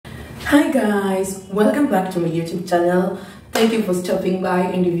Hi guys, welcome back to my YouTube channel. Thank you for stopping by,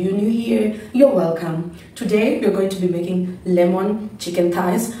 and if you're new here, you're welcome. Today we're going to be making lemon chicken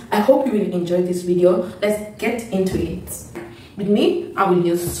thighs. I hope you will enjoy this video. Let's get into it. With me, I will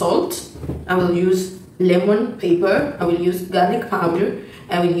use salt, I will use lemon pepper, I will use garlic powder,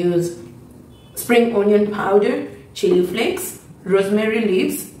 I will use spring onion powder, chili flakes, rosemary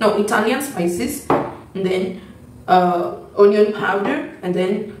leaves, Italian spices, and then onion powder, and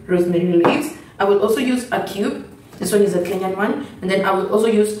then rosemary leaves. I will also use a cube. This one is a Kenyan one. And then I will also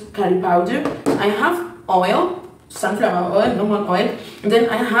use curry powder. I have oil, sunflower oil, normal oil. And then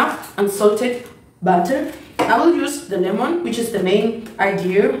I have unsalted butter. I will use the lemon, which is the main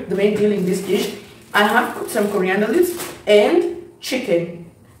idea, the main deal in this dish. I have put some coriander leaves and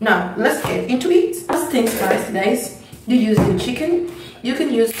chicken. Now let's get into it. First things first, guys, you use the chicken. You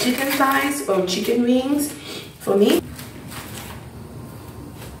can use chicken thighs or chicken wings. For me,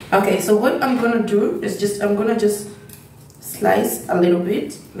 okay, so what I'm gonna do is I'm gonna just slice a little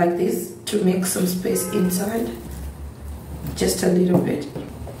bit like this to make some space inside, just a little bit.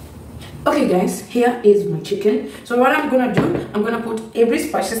 Okay guys, here is my chicken. So what I'm gonna do, I'm gonna put every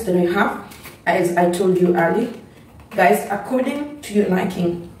spices that I have, as I told you earlier, guys, according to your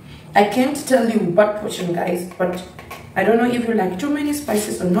liking. I can't tell you what portion, guys, but I don't know if you like too many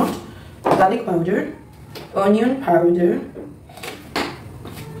spices or not. Garlic powder, onion powder,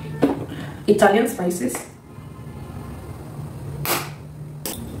 Italian spices,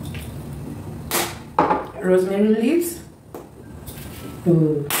 rosemary leaves,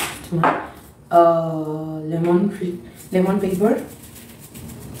 lemon pepper,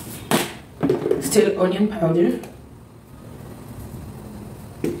 still onion powder,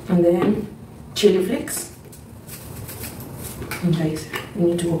 and then chili flakes. And guys, we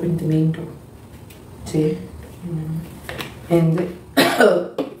need to open the main door. See? And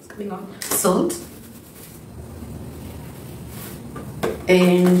it's coming on. Salt.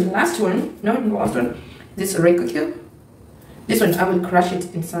 And the last one, this Reiko cube. This one I will crush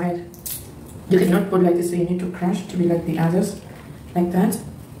it inside. You cannot put like this, so you need to crush to be like the others, like that.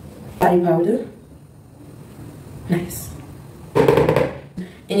 Curry powder. Nice.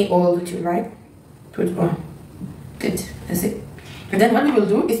 Any oil that you like, put on. Good, that's it. And then what we will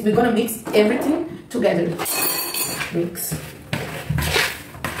do is we're gonna mix everything together. Mix.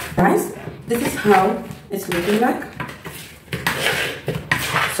 Guys, this is how it's looking like.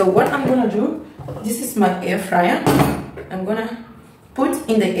 So what I'm gonna do, this is my air fryer. I'm gonna put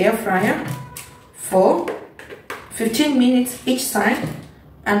in the air fryer for 15 minutes each side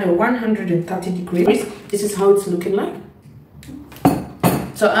under 130 degrees. This is how it's looking like.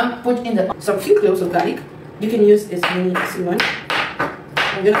 So I'm put in some few cloves of garlic. You can use as many as you want.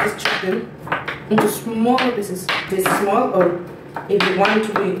 I'm gonna just chop them into small pieces. This small, or if you want it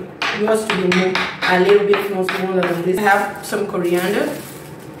to be yours to be more a little bit more smaller than this. I have some coriander,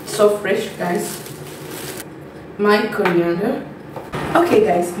 so fresh, guys. My coriander. Okay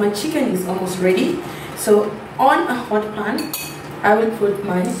guys, my chicken is almost ready. So on a hot pan, I will put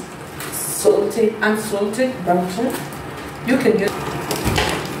my unsalted butter. You can use.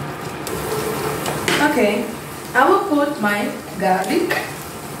 Okay, I will put my garlic,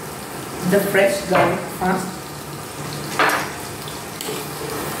 the fresh garlic first.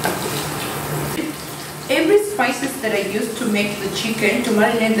 Every spices that I use to make the chicken, to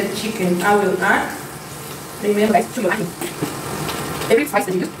marinate the chicken, I will add. Remember, guys, to your liking. Every spice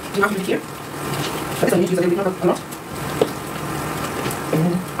that you use, you have to do here. But this one you use a little bit, not a lot.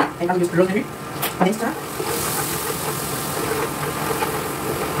 And I will use rosemary, panettone.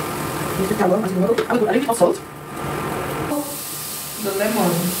 Use the towel as you know. I will put a little bit of salt. The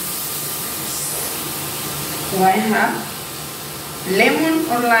lemon. So I have lemon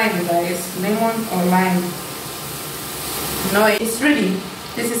or lime, guys. Lemon or lime. Now it's ready.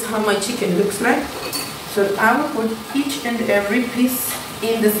 This is how my chicken looks like. So I will put each and every piece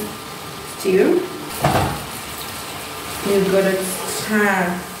in the stew. You gotta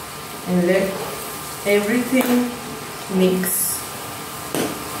stir and let everything mix.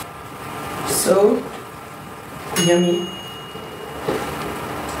 So yummy.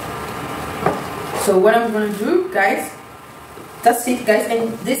 So what I'm gonna do, guys, that's it, guys,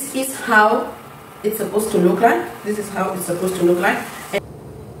 and this is how it's supposed to look like. This is how it's supposed to look like.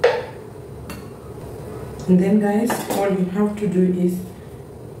 And then, guys, all you have to do is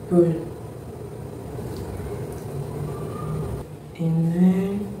put, and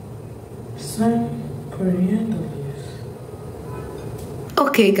then some coriander leaves.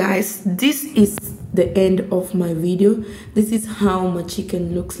 Okay guys, this is the end of my video. This is how my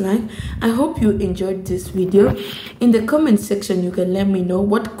chicken looks like. I hope you enjoyed this video. In the comment section, you can let me know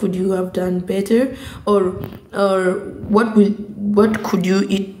what could you have done better, or what could you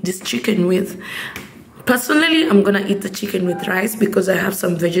eat this chicken with. Personally, I'm gonna eat the chicken with rice because I have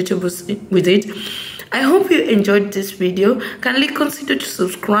some vegetables with it. I hope you enjoyed this video. Kindly consider to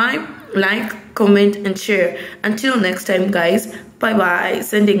subscribe, like, comment, and share. Until next time, guys, bye bye.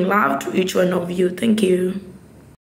 Sending love to each one of you. Thank you.